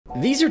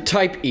These are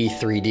Type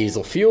E3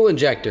 diesel fuel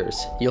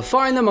injectors. You'll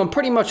find them on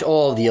pretty much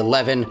all of the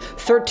 11,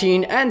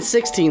 13, and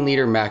 16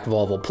 liter Mack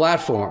Volvo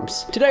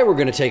platforms. Today we're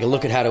going to take a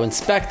look at how to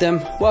inspect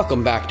them.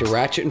 Welcome back to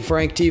Ratchet and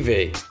Frank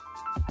TV.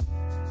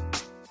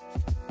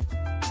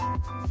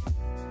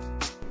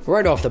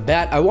 Right off the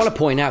bat, I want to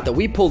point out that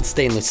we pulled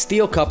stainless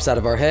steel cups out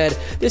of our head.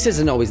 This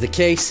isn't always the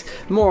case.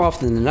 More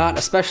often than not,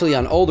 especially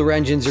on older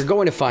engines, you're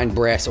going to find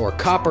brass or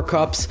copper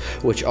cups,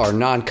 which are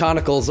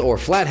non-conicals or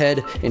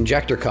flathead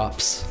injector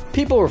cups.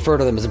 People refer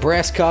to them as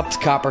brass cups,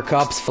 copper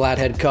cups,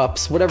 flathead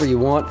cups, whatever you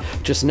want.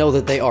 Just know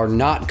that they are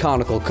not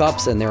conical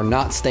cups and they're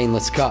not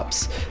stainless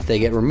cups. They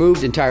get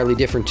removed entirely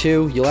different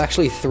too. You'll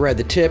actually thread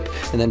the tip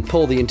and then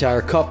pull the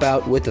entire cup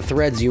out with the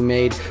threads you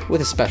made with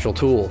a special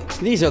tool.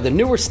 These are the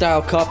newer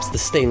style cups, the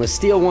stainless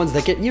steel ones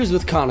that get used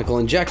with conical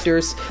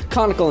injectors.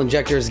 Conical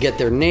injectors get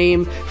their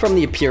name from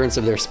the appearance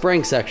of their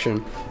spring section.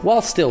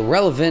 While still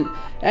relevant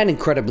and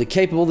incredibly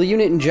capable, the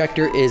unit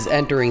injector is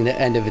entering the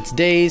end of its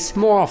days.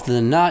 More often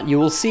than not, you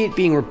will see it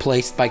being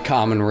replaced by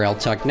common rail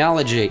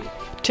technology.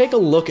 Take a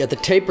look at the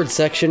tapered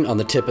section on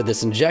the tip of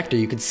this injector.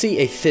 You can see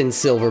a thin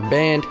silver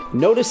band.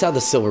 Notice how the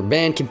silver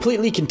band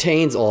completely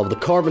contains all of the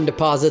carbon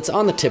deposits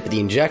on the tip of the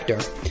injector.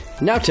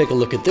 Now take a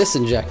look at this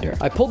injector.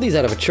 I pulled these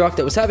out of a truck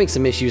that was having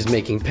some issues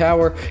making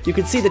power. You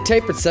can see the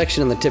tapered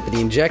section on the tip of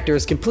the injector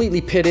is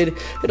completely pitted.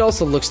 It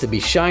also looks to be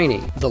shiny.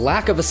 The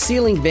lack of a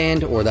sealing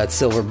band, or that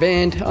silver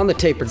band, on the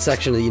tapered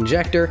section of the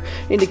injector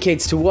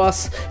indicates to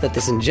us that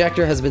this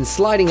injector has been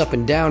sliding up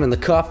and down in the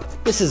cup.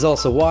 This is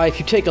also why, if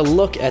you take a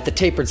look at the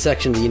tapered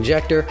section of the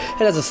injector,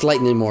 it has a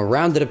slightly more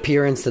rounded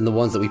appearance than the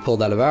ones that we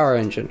pulled out of our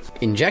engine.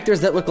 Injectors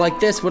that look like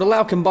this would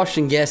allow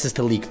combustion gases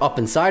to leak up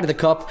inside of the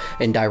cup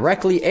and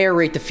directly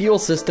aerate the fuel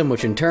system,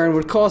 which in turn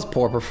would cause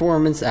poor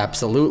performance,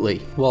 absolutely.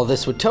 While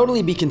this would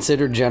totally be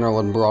considered general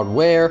and broad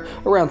wear,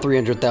 around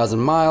 300,000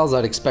 miles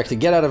I'd expect to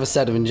get out of a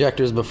set of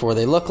injectors before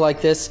they look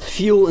like this.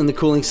 Fuel in the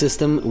cooling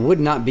system would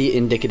not be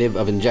indicative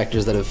of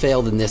injectors that have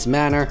failed in this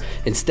manner.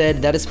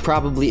 Instead, that is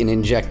probably an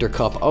injector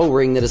cup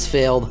O-ring that has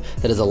failed,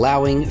 that is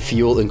allowing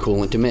fuel and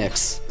coolant to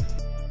mix.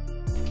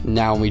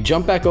 Now when we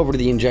jump back over to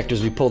the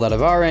injectors we pulled out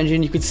of our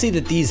engine, you can see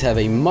that these have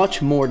a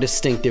much more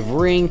distinctive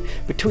ring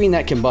between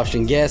that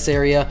combustion gas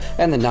area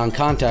and the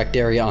non-contact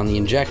area on the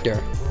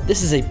injector.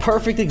 This is a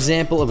perfect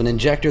example of an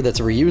injector that's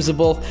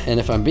reusable, and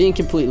if I'm being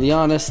completely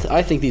honest,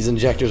 I think these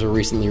injectors were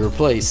recently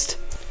replaced.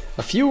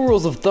 A few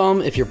rules of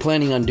thumb if you're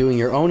planning on doing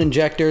your own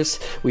injectors: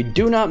 we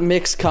do not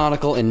mix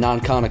conical and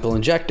non-conical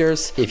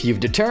injectors. If you've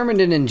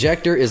determined an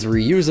injector is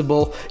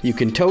reusable, you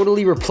can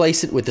totally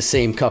replace it with the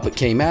same cup it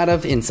came out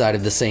of inside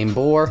of the same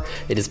bore.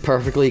 It is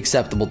perfectly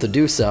acceptable to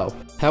do so.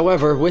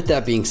 However, with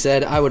that being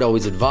said, I would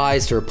always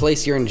advise to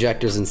replace your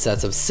injectors in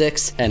sets of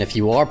 6, and if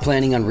you are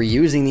planning on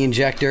reusing the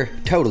injector,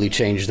 totally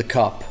change the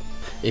cup.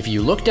 If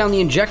you look down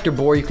the injector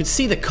bore, you could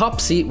see the cup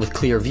seat with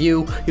clear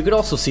view. You could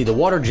also see the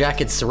water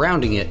jackets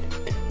surrounding it.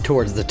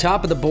 Towards the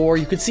top of the bore,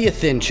 you could see a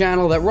thin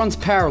channel that runs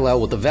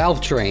parallel with the valve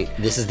train.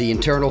 This is the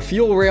internal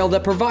fuel rail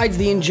that provides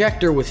the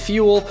injector with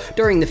fuel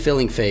during the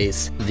filling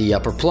phase. The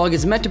upper plug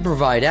is meant to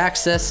provide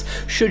access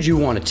should you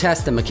want to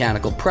test the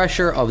mechanical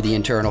pressure of the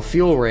internal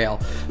fuel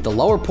rail. The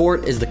lower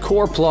port is the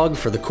core plug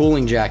for the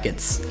cooling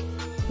jackets.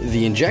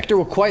 The injector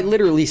will quite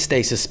literally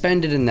stay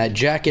suspended in that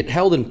jacket,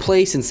 held in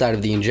place inside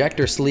of the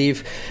injector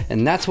sleeve,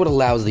 and that's what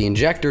allows the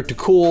injector to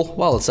cool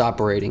while it's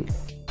operating.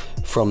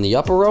 From the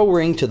upper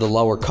O-ring to the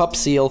lower cup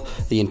seal,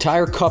 the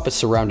entire cup is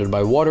surrounded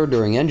by water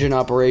during engine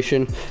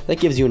operation.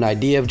 That gives you an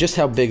idea of just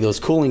how big those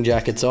cooling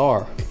jackets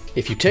are.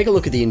 If you take a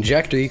look at the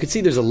injector, you can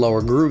see there's a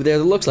lower groove there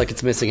that looks like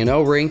it's missing an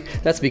O-ring.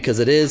 That's because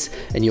it is,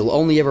 and you'll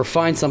only ever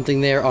find something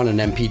there on an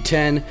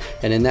MP10,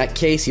 and in that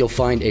case you'll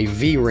find a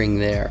V-ring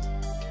there.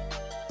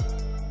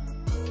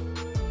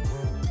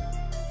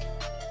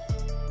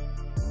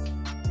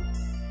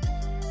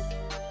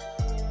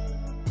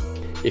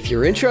 If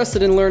you're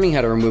interested in learning how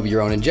to remove your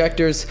own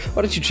injectors,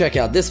 why don't you check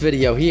out this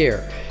video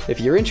here. If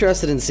you're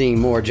interested in seeing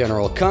more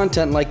general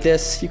content like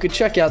this, you could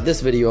check out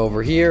this video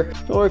over here,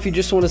 or if you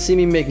just want to see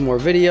me make more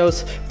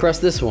videos, press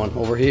this one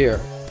over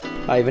here.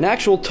 I have an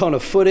actual ton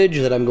of footage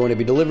that I'm going to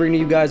be delivering to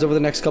you guys over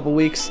the next couple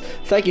weeks.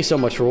 Thank you so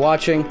much for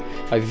watching.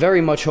 I very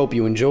much hope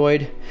you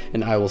enjoyed,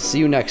 and I will see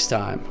you next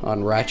time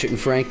on Ratchet and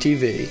Frank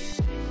TV.